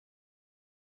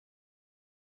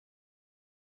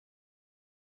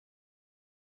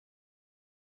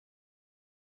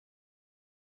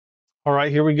All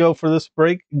right, here we go for this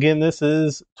break. Again, this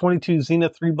is 22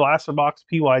 Zenith 3 Blaster Box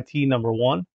PYT number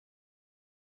 1.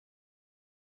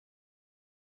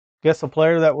 Guess a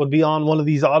player that would be on one of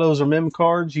these autos or mem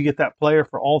cards. You get that player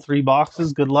for all 3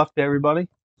 boxes. Good luck to everybody.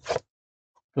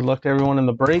 Good luck to everyone in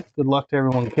the break. Good luck to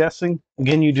everyone guessing.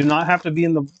 Again, you do not have to be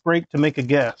in the break to make a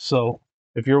guess. So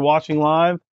if you're watching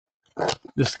live,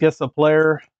 just guess a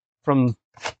player from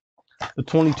the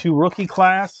 22 rookie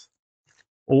class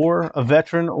or a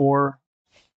veteran or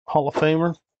Hall of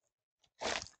Famer.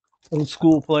 Old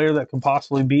school player that could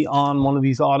possibly be on one of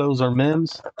these autos or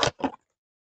mems.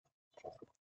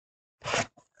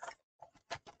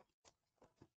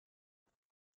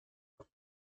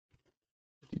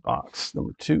 Box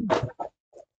number 2.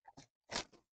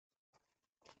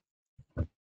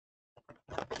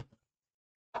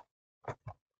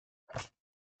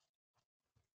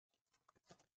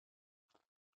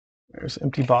 There's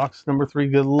empty box number 3.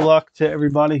 Good luck to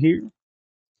everybody here.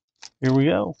 Here we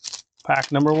go.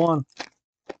 Pack number 1.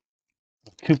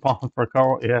 Coupon for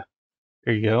Carl. Yeah,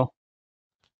 there you go.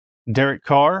 Derek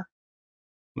Carr.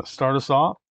 Let's start us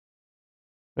off.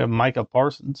 We have Micah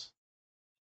Parsons.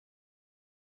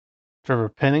 Trevor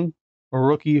Penning, a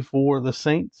rookie for the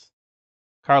Saints.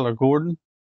 Kyler Gordon,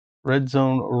 red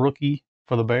zone rookie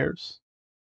for the Bears.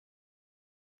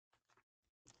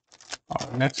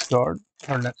 Our next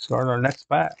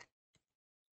pack.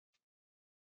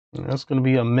 And that's going to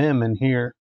be a mem in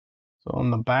here. So on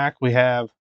the back, we have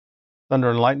Thunder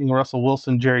and Lightning, Russell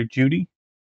Wilson, Jerry Jeudy.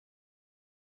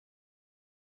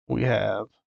 We have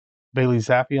Bailey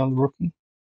Zappi on the rookie.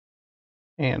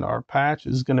 And our patch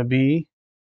is going to be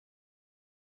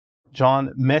John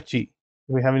Mechie.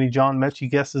 Do we have any John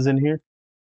Mechie guesses in here?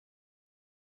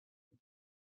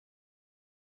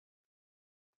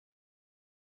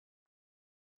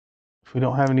 If we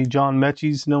don't have any John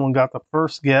Mechies, no one got the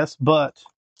first guess, but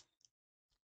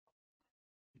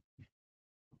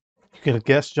you could have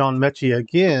guessed John Mechie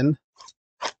again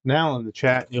now in the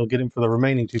chat. You'll get him for the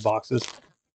remaining 2 boxes.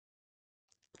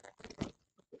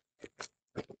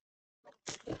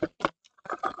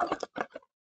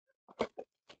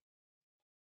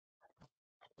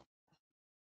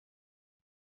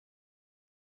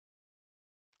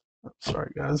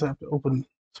 Sorry, guys. I have to open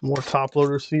some more top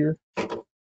loaders here.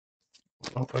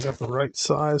 I hope I got the right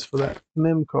size for that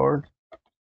mem card.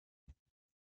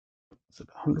 Is it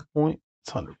 100 point?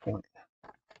 It's 100 point. I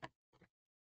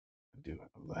do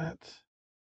have that.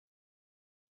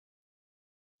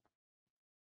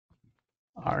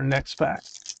 Our next pack.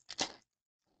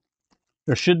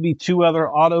 There should be 2 other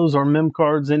autos or mem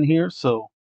cards in here, so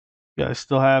you guys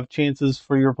still have chances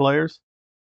for your players.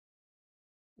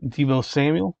 Deebo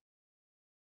Samuel,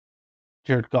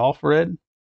 Jared Goff red,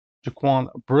 Jaquan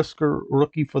Brisker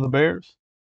rookie for the Bears,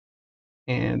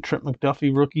 and Trent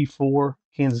McDuffie rookie for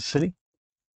Kansas City.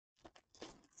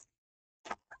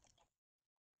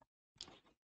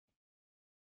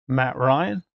 Matt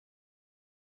Ryan,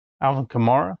 Alvin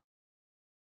Kamara.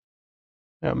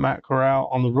 Matt Corral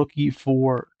on the rookie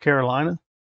for Carolina.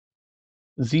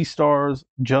 Z-Stars,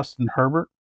 Justin Herbert.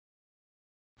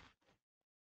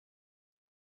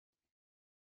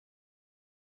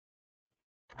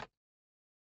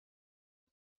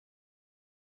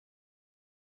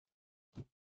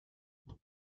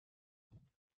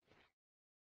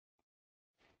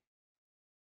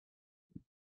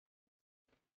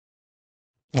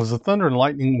 Was the Thunder and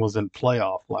Lightning was in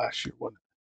playoff last year, wasn't it?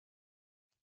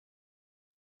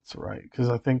 That's right, because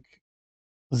I think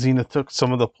Zenith took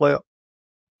some of the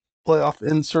playoff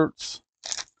inserts.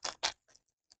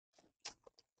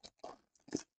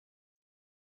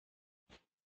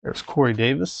 There's Corey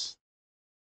Davis,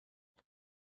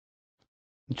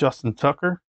 Justin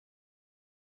Tucker,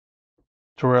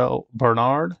 Terrell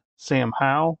Bernard, Sam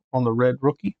Howell on the red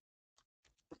rookie.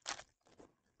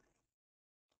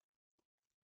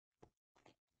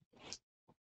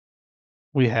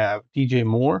 We have DJ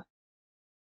Moore,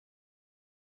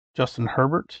 Justin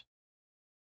Herbert,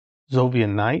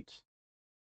 Zovian Knight,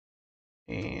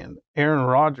 and Aaron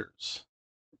Rodgers.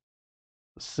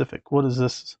 Pacific. What is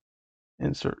this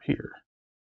insert here?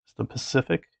 It's the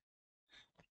Pacific.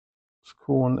 It's a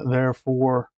cool one there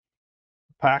for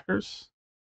the Packers.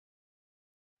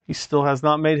 He still has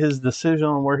not made his decision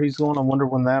on where he's going. I wonder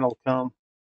when that'll come.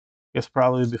 I guess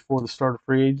probably before the start of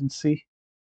free agency.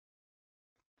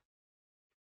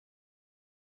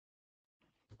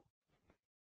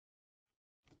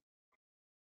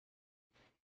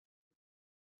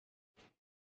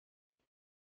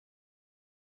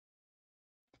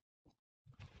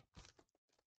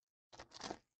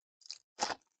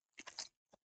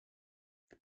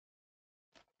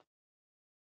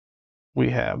 We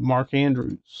have Mark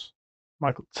Andrews,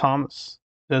 Michael Thomas,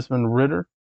 Desmond Ritter,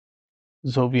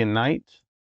 Zovia Knight.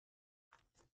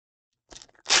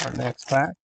 Our next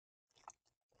pack.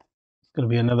 It's going to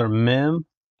be another mem,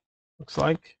 looks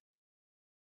like.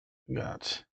 We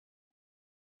got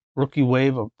rookie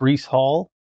wave of Breece Hall,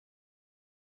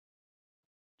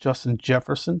 Justin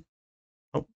Jefferson.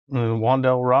 Oh, and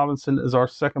Wan'Dale Robinson is our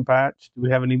second patch. Do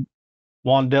we have any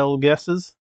Wan'Dale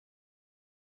guesses?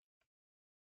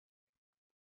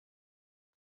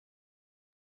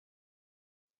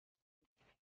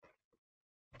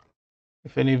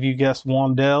 If any of you guessed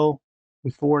Wan'Dale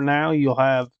before now, you'll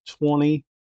have 20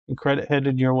 in credit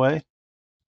headed your way.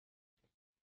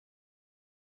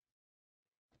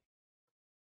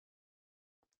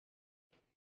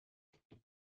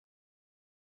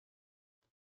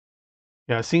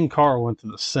 Yeah, I seen Carl went to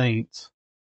the Saints.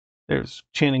 There's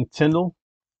Channing Tindall.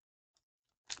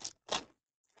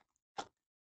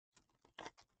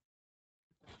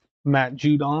 Matt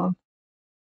Judon.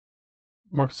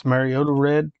 Marcus Mariota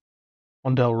red.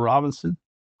 Wan'Dale Robinson.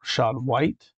 Rashad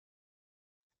White.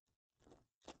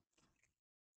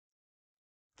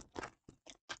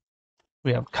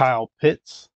 We have Kyle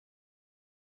Pitts.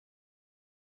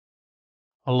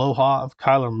 Aloha of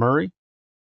Kyler Murray.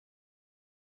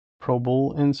 Pro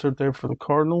Bowl insert there for the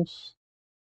Cardinals.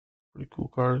 Pretty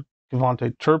cool card.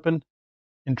 Devontae Turpin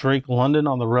and Drake London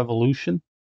on the Revolution.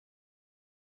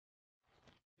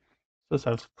 This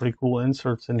has pretty cool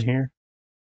inserts in here.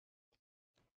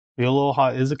 The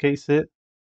Aloha is a case hit.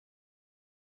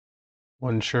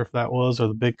 Wasn't sure if that was or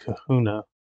the Big Kahuna.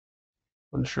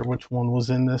 Wasn't sure which one was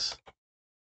in this.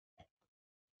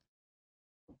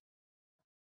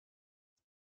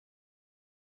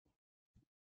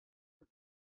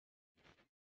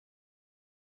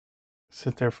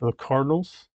 Sit there for the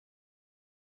Cardinals.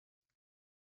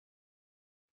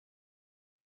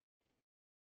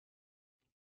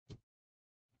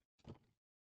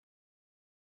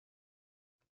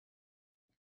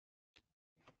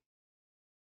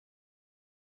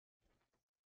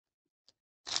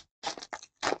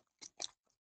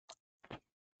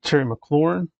 Terry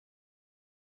McLaurin.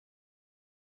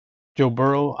 Joe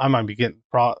Burrow. I might be getting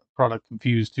product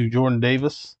confused too. Jordan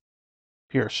Davis.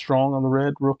 Pierre Strong on the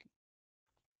red rookie.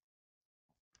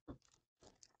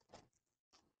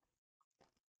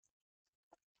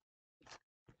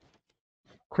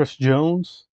 Chris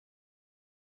Jones.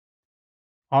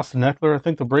 Austin Eckler. I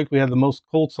think the break we had the most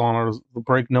Colts on is the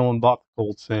break no one bought the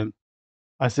Colts in.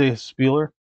 Isaiah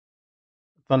Spieler.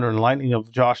 Thunder and Lightning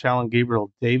of Josh Allen,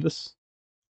 Gabriel Davis.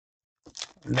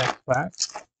 Next pack.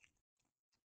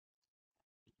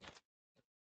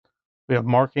 We have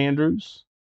Mark Andrews.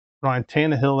 Ryan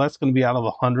Tannehill. That's going to be out of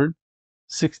 100.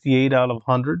 68 out of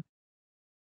 100.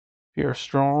 Pierre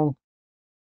Strong.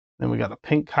 Then we got a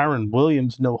pink Kyron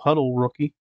Williams, no huddle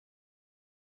rookie.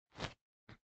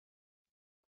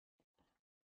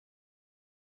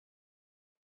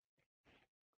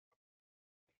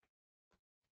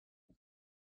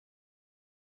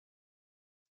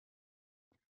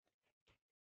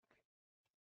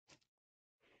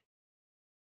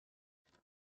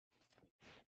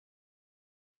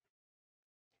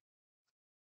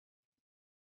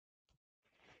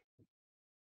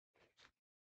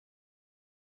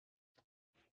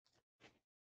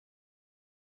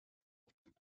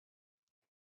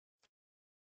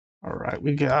 All right,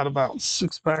 we got about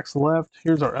 6 packs left.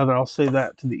 Here's our other. I'll say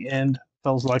that to the end.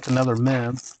 Feels like another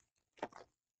mem.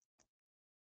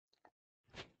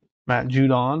 Matt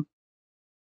Judon,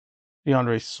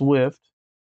 DeAndre Swift,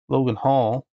 Logan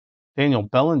Hall, Daniel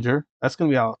Bellinger. That's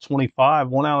going to be out of 25.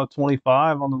 1 out of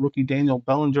 25 on the rookie Daniel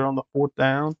Bellinger on the 4th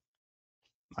down.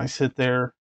 Nice hit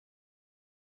there.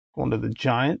 Going to the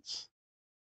Giants.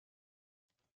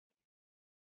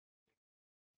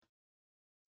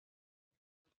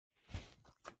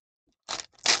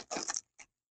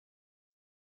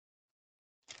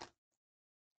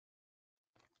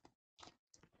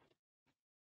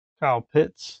 Kyle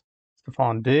Pitts,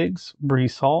 Stephon Diggs,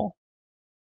 Breece Hall,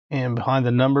 and behind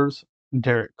the numbers,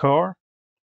 Derek Carr.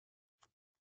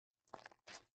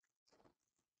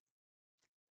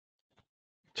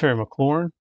 Terry McLaurin,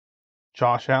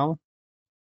 Josh Allen,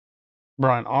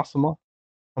 Brian Osama,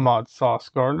 Ahmad Sauce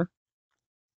Gardner.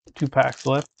 2 packs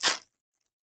left.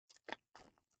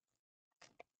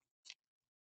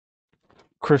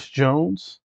 Chris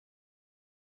Jones.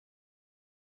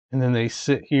 And then they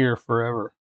sit here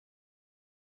forever.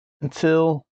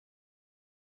 Until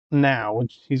now, when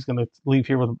he's going to leave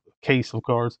here with a case of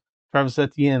cards. Travis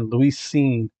Etienne, Luis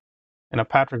Cine, and a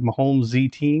Patrick Mahomes Z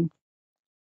team.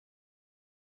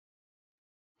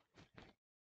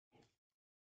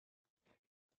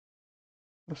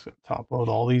 Let's top load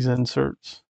all these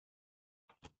inserts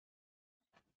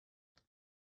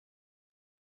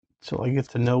so I get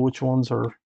to know which ones are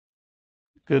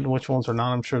good and which ones are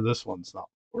not. I'm sure this one's not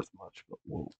worth much, but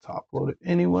we'll top load it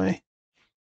anyway.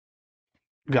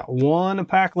 We got one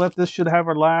pack left. This should have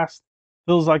our last.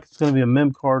 Feels like it's going to be a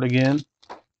mem card again.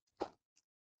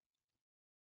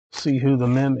 See who the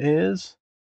mem is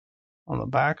on the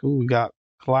back. Ooh, we got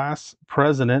class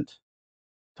president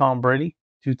Tom Brady,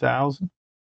 2000,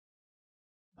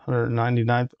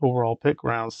 199th overall pick,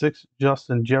 round 6.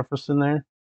 Justin Jefferson there.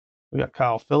 We got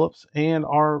Kyle Phillips. And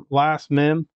our last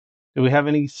mem. Do we have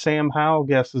any Sam Howell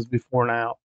guesses before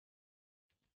now?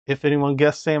 If anyone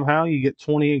guessed Sam Howell, you get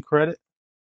 28 credit.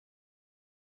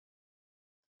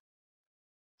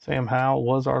 Sam Howell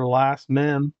was our last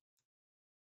mem.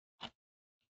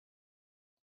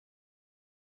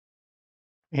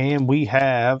 And we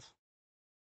have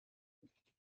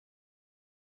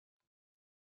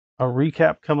a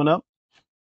recap coming up.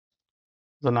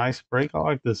 It's a nice break. I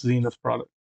like this Zenith product.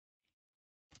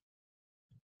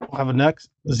 We'll have a next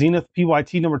Zenith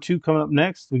PYT number 2 coming up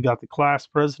next. We got the class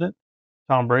president,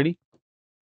 Tom Brady.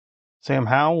 Sam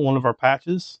Howell, one of our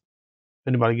patches. If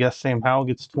anybody guessed Sam Howell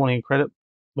gets 20 in credit.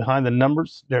 Behind the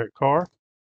numbers, Derek Carr.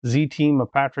 Z team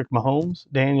of Patrick Mahomes.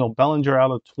 Daniel Bellinger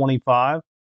out of 25.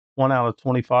 1 out of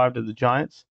 25 to the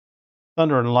Giants.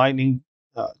 Thunder and Lightning,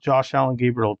 Josh Allen,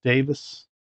 Gabriel Davis.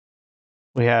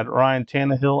 We had Ryan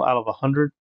Tannehill out of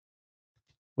 100.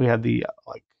 We had the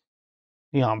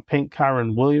neon pink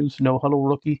Kyron Williams, no huddle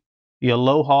rookie. The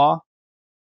Aloha.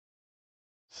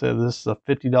 So this is a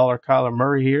 $50 Kyler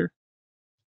Murray here.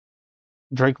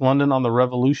 Drake London on the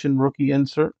Revolution rookie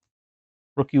insert.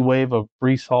 Rookie wave of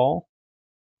Breece Hall.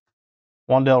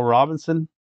 Wan'Dale Robinson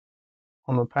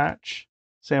on the patch.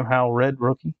 Sam Howell red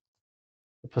rookie.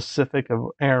 The Pacific of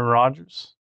Aaron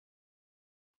Rodgers.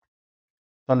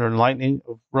 Thunder and Lightning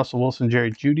of Russell Wilson,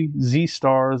 Jerry Jeudy. Z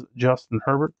Stars, Justin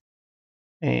Herbert.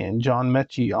 And John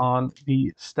Mechie on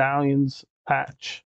the Stallions patch.